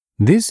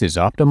This is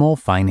Optimal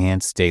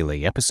Finance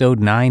Daily, episode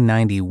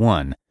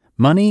 991,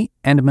 Money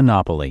and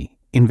Monopoly,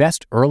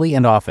 Invest Early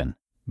and Often,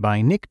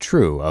 by Nick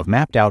True of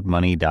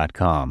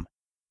MappedOutMoney.com.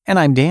 And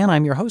I'm Dan,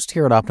 I'm your host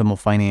here at Optimal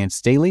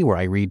Finance Daily, where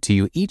I read to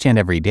you each and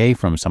every day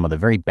from some of the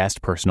very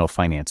best personal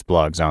finance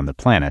blogs on the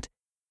planet.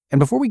 And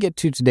before we get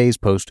to today's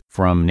post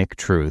from Nick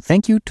True,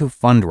 thank you to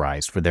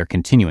Fundrise for their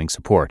continuing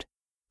support.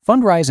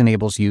 Fundrise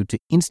enables you to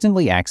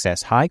instantly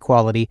access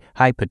high-quality,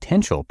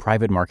 high-potential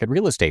private market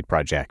real estate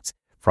projects,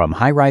 from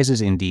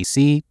high-rises in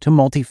D.C. to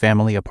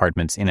multifamily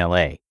apartments in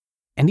L.A.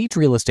 And each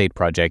real estate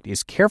project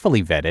is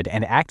carefully vetted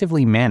and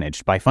actively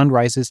managed by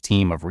Fundrise's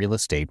team of real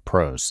estate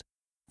pros.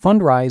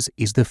 Fundrise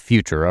is the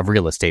future of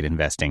real estate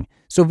investing,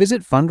 so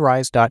visit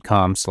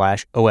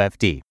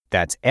fundrise.com/OFD.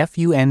 That's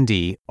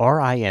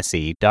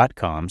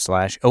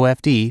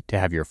fundrise.com/OFD to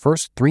have your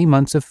first 3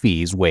 months of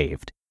fees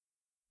waived.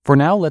 For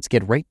now, let's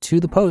get right to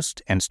the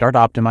post and start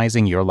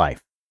optimizing your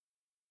life.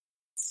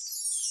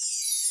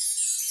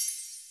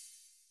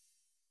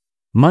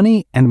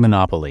 Money and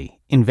Monopoly,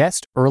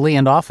 Invest Early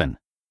and Often,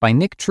 by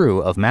Nick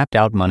True of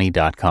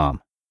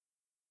MappedOutMoney.com.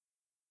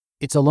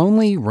 It's a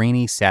lonely,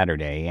 rainy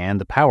Saturday and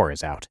the power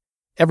is out.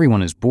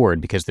 Everyone is bored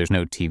because there's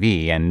no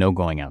TV and no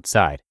going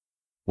outside.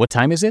 What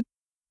time is it?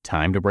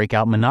 Time to break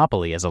out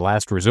Monopoly as a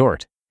last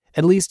resort.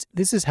 At least,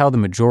 this is how the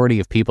majority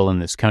of people in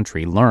this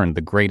country learned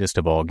the greatest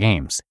of all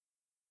games.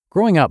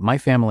 Growing up, my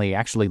family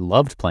actually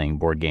loved playing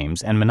board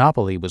games, and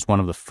Monopoly was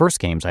one of the first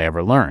games I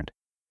ever learned.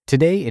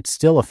 Today, it's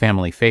still a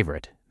family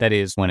favorite. That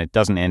is, when it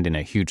doesn't end in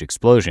a huge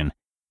explosion,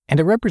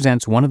 and it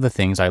represents one of the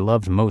things I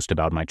loved most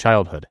about my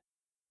childhood.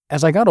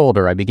 As I got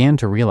older, I began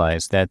to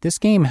realize that this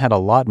game had a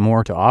lot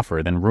more to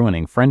offer than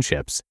ruining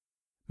friendships.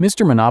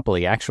 Mr.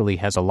 Monopoly actually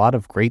has a lot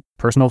of great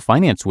personal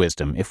finance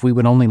wisdom if we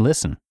would only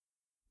listen.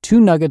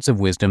 2 nuggets of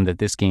wisdom that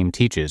this game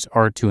teaches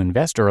are to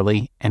invest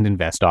early and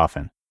invest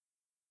often.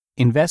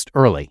 Invest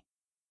early.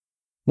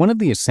 One of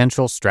the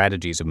essential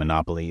strategies of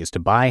Monopoly is to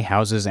buy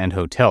houses and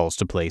hotels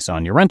to place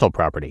on your rental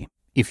property.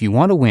 If you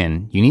want to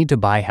win, you need to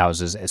buy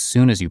houses as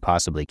soon as you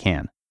possibly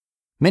can.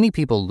 Many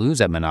people lose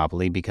at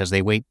Monopoly because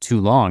they wait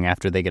too long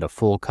after they get a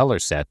full color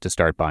set to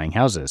start buying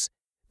houses.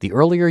 The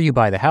earlier you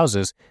buy the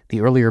houses,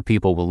 the earlier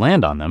people will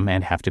land on them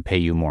and have to pay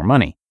you more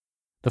money.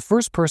 The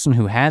first person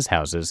who has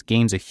houses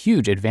gains a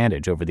huge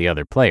advantage over the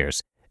other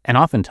players, and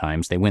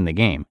oftentimes they win the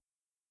game.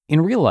 In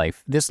real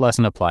life, this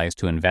lesson applies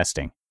to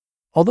investing.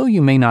 Although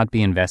you may not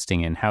be investing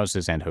in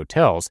houses and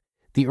hotels,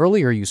 the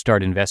earlier you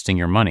start investing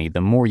your money,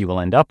 the more you will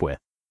end up with.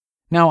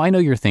 Now, I know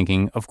you're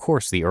thinking, of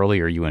course, the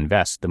earlier you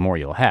invest, the more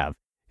you'll have.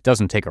 It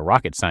doesn't take a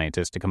rocket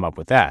scientist to come up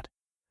with that.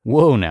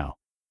 Whoa now.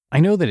 I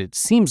know that it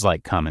seems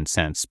like common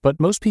sense, but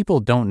most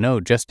people don't know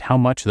just how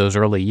much those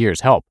early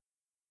years help.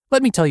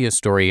 Let me tell you a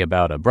story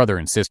about a brother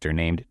and sister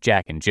named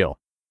Jack and Jill.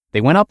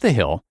 They went up the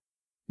hill.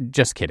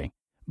 Just kidding.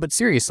 But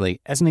seriously,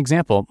 as an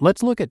example,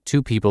 let's look at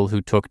 2 people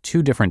who took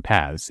 2 different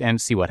paths and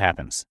see what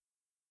happens.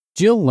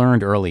 Jill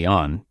learned early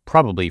on,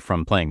 probably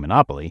from playing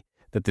Monopoly,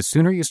 that the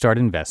sooner you start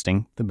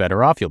investing, the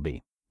better off you'll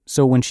be.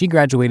 So when she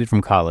graduated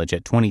from college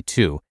at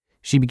 22,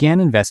 she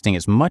began investing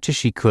as much as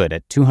she could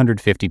at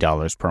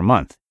 $250 per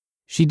month.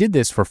 She did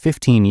this for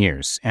 15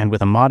 years, and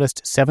with a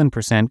modest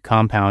 7%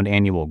 compound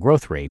annual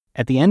growth rate,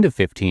 at the end of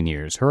 15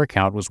 years, her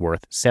account was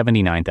worth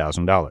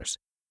 $79,000.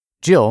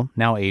 Jill,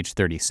 now age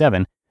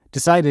 37,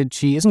 decided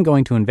she isn't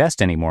going to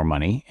invest any more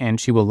money, and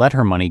she will let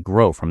her money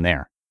grow from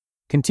there.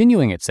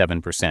 Continuing at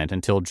 7%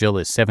 until Jill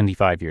is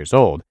 75 years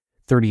old,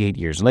 38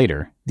 years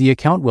later, the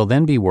account will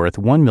then be worth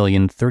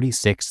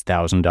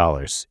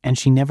 $1,036,000, and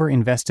she never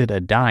invested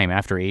a dime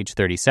after age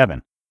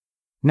 37.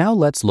 Now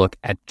let's look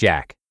at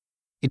Jack.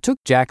 It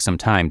took Jack some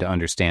time to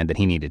understand that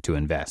he needed to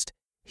invest.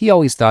 He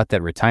always thought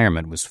that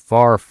retirement was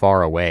far,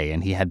 far away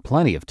and he had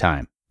plenty of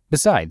time.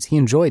 Besides, he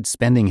enjoyed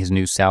spending his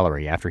new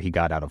salary after he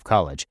got out of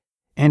college.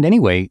 And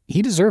anyway,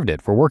 he deserved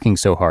it for working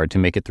so hard to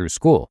make it through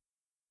school.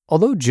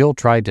 Although Jill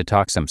tried to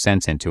talk some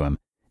sense into him,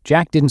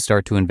 Jack didn't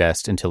start to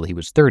invest until he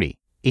was 30.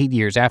 8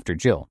 years after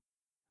Jill.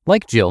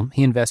 Like Jill,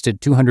 he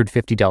invested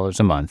 $250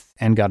 a month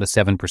and got a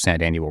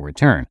 7% annual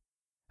return.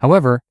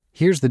 However,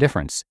 here's the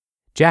difference.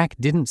 Jack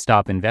didn't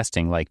stop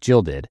investing like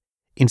Jill did.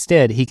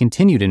 Instead, he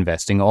continued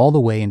investing all the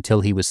way until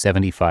he was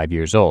 75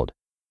 years old.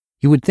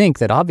 You would think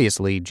that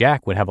obviously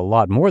Jack would have a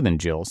lot more than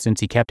Jill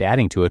since he kept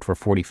adding to it for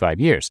 45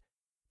 years.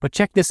 But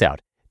check this out.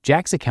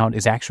 Jack's account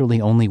is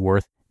actually only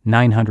worth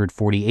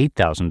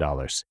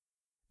 $948,000.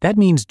 That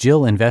means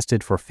Jill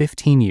invested for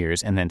 15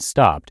 years and then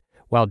stopped,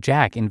 while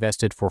Jack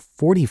invested for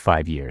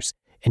 45 years,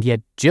 and yet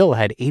Jill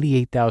had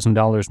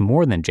 $88,000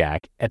 more than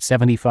Jack at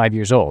 75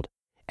 years old,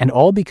 and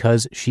all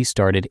because she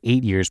started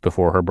 8 years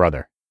before her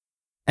brother.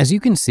 As you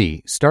can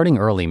see, starting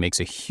early makes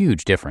a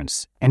huge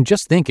difference, and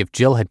just think if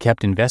Jill had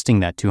kept investing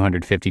that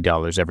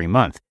 $250 every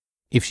month.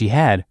 If she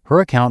had, her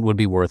account would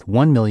be worth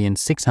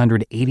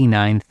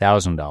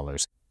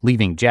 $1,689,000,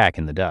 leaving Jack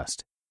in the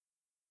dust.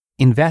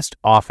 Invest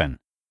often.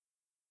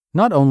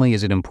 Not only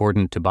is it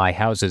important to buy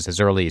houses as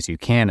early as you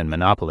can in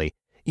Monopoly,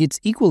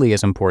 it's equally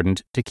as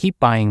important to keep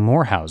buying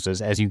more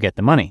houses as you get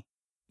the money.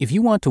 If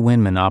you want to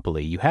win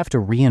Monopoly, you have to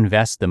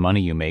reinvest the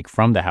money you make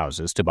from the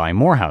houses to buy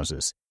more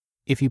houses.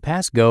 If you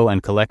pass go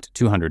and collect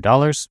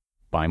 $200,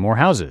 buy more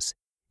houses.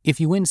 If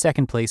you win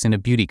second place in a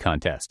beauty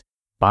contest,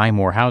 buy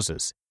more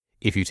houses.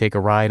 If you take a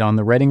ride on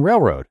the Reading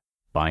Railroad,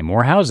 buy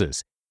more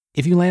houses.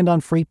 If you land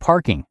on free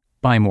parking,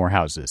 buy more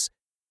houses.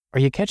 Are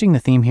you catching the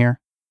theme here?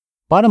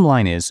 Bottom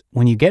line is,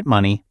 when you get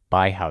money,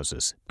 buy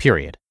houses,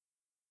 period.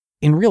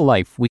 In real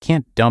life, we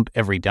can't dump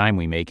every dime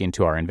we make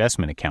into our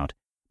investment account,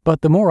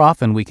 but the more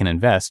often we can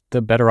invest,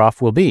 the better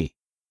off we'll be.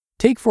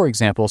 Take, for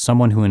example,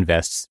 someone who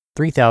invests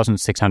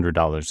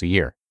 $3,600 a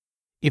year.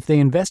 If they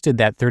invested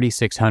that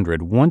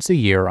 $3,600 once a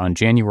year on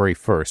January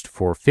 1st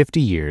for 50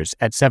 years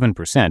at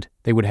 7%,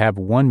 they would have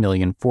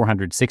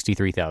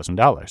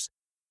 $1,463,000.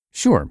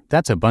 Sure,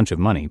 that's a bunch of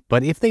money,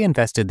 but if they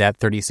invested that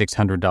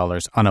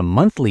 $3,600 on a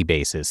monthly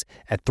basis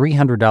at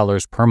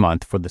 $300 per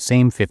month for the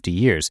same 50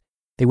 years,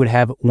 they would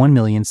have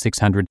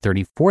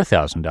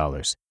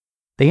 $1,634,000.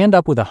 They end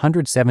up with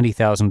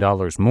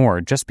 $170,000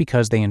 more just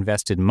because they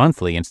invested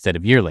monthly instead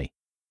of yearly.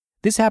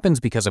 This happens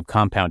because of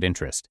compound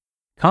interest.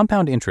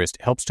 Compound interest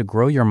helps to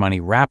grow your money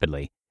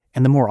rapidly,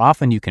 and the more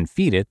often you can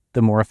feed it,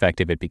 the more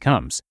effective it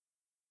becomes.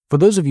 For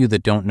those of you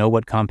that don't know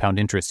what compound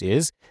interest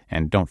is,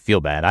 and don't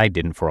feel bad, I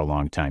didn't for a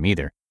long time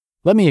either,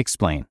 let me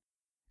explain.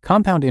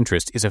 Compound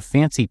interest is a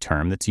fancy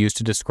term that's used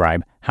to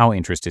describe how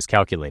interest is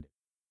calculated.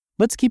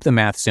 Let's keep the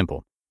math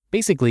simple.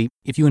 Basically,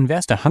 if you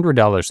invest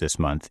 $100 this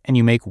month and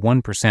you make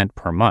 1%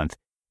 per month,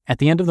 at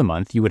the end of the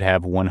month you would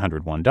have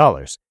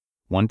 $101.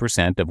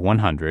 1% of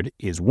 100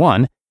 is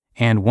 1,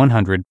 and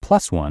 100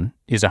 plus 1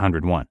 is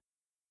 101.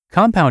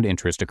 Compound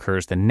interest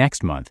occurs the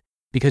next month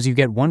because you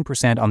get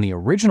 1% on the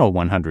original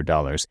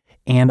 $100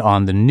 and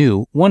on the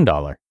new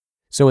 $1.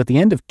 So at the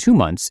end of 2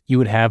 months, you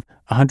would have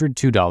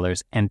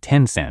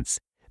 $102.10.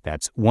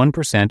 That's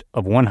 1%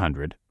 of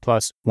 100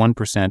 plus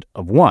 1%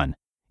 of 1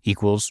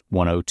 equals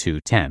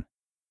 $102.10.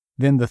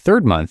 Then the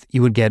third month,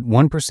 you would get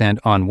 1%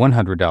 on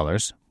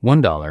 $100,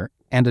 $1,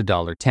 and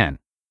 $1.10.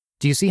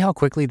 Do you see how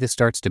quickly this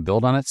starts to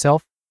build on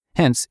itself?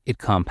 Hence, it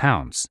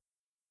compounds.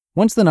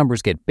 Once the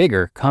numbers get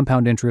bigger,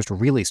 compound interest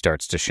really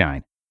starts to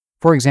shine.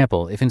 For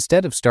example, if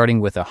instead of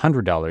starting with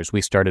 $100,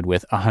 we started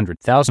with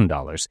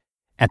 $100,000,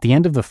 at the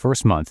end of the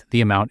first month,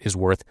 the amount is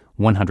worth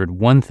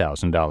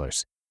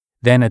 $101,000.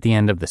 Then at the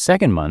end of the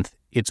second month,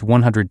 it's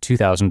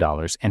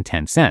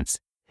 $102,010.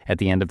 At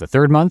the end of the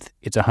third month,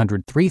 it's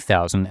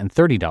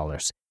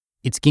 $103,030.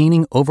 It's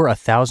gaining over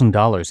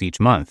 $1,000 each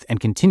month and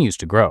continues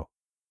to grow.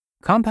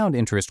 Compound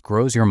interest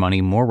grows your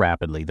money more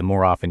rapidly the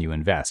more often you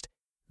invest.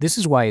 This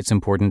is why it's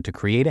important to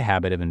create a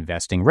habit of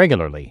investing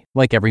regularly,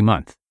 like every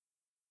month.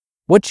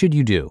 What should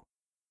you do?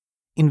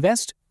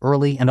 Invest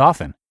early and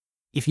often.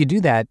 If you do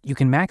that, you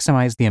can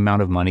maximize the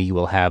amount of money you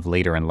will have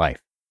later in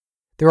life.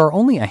 There are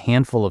only a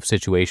handful of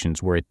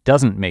situations where it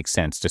doesn't make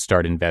sense to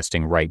start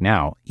investing right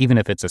now, even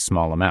if it's a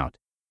small amount.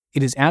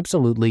 It is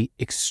absolutely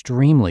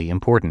extremely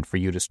important for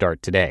you to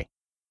start today.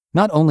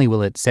 Not only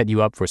will it set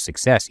you up for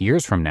success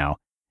years from now,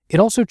 it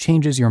also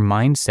changes your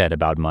mindset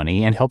about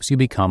money and helps you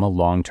become a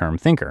long-term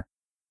thinker.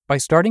 By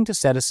starting to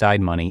set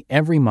aside money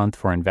every month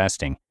for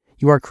investing,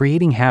 you are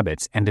creating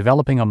habits and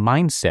developing a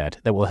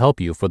mindset that will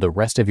help you for the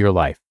rest of your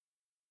life.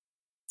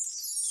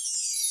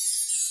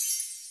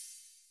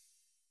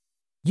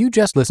 You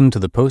just listened to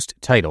the post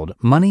titled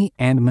Money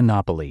and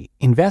Monopoly,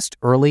 Invest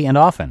Early and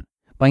Often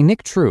by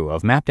Nick True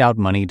of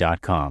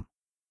MappedOutMoney.com.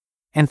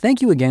 And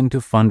thank you again to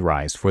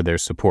Fundrise for their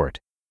support.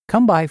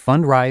 Come by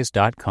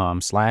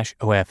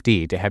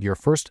fundrise.com/OFD to have your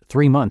first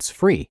 3 months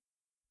free.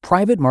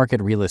 Private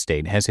market real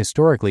estate has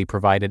historically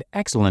provided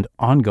excellent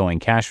ongoing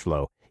cash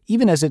flow,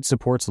 even as it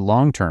supports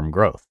long-term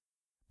growth.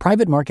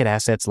 Private market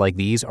assets like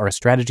these are a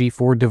strategy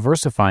for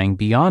diversifying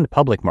beyond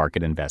public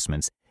market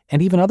investments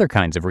and even other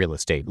kinds of real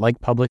estate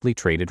like publicly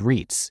traded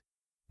REITs.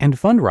 And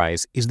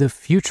Fundrise is the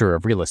future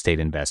of real estate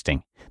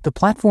investing. The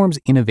platform's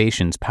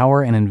innovations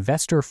power an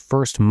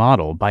investor-first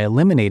model by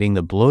eliminating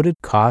the bloated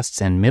costs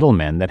and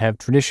middlemen that have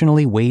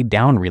traditionally weighed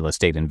down real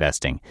estate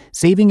investing,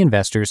 saving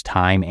investors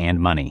time and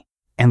money.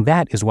 And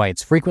that is why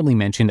it's frequently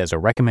mentioned as a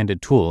recommended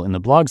tool in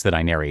the blogs that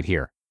I narrate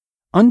here.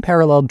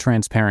 Unparalleled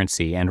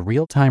transparency and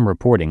real-time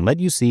reporting let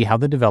you see how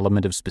the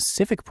development of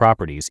specific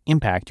properties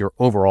impact your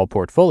overall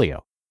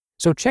portfolio.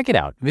 So check it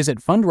out. Visit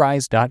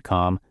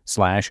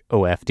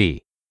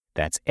fundrise.com/OFD.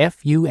 That's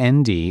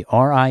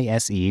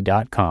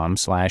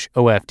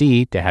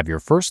fundrise.com/OFD to have your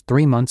first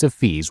 3 months of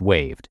fees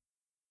waived.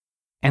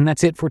 And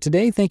that's it for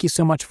today. Thank you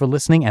so much for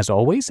listening as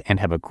always, and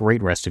have a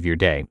great rest of your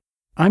day.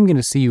 I'm going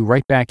to see you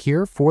right back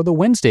here for the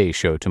Wednesday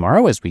show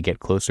tomorrow as we get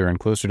closer and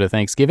closer to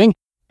Thanksgiving,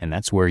 and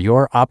that's where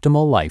your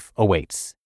optimal life awaits.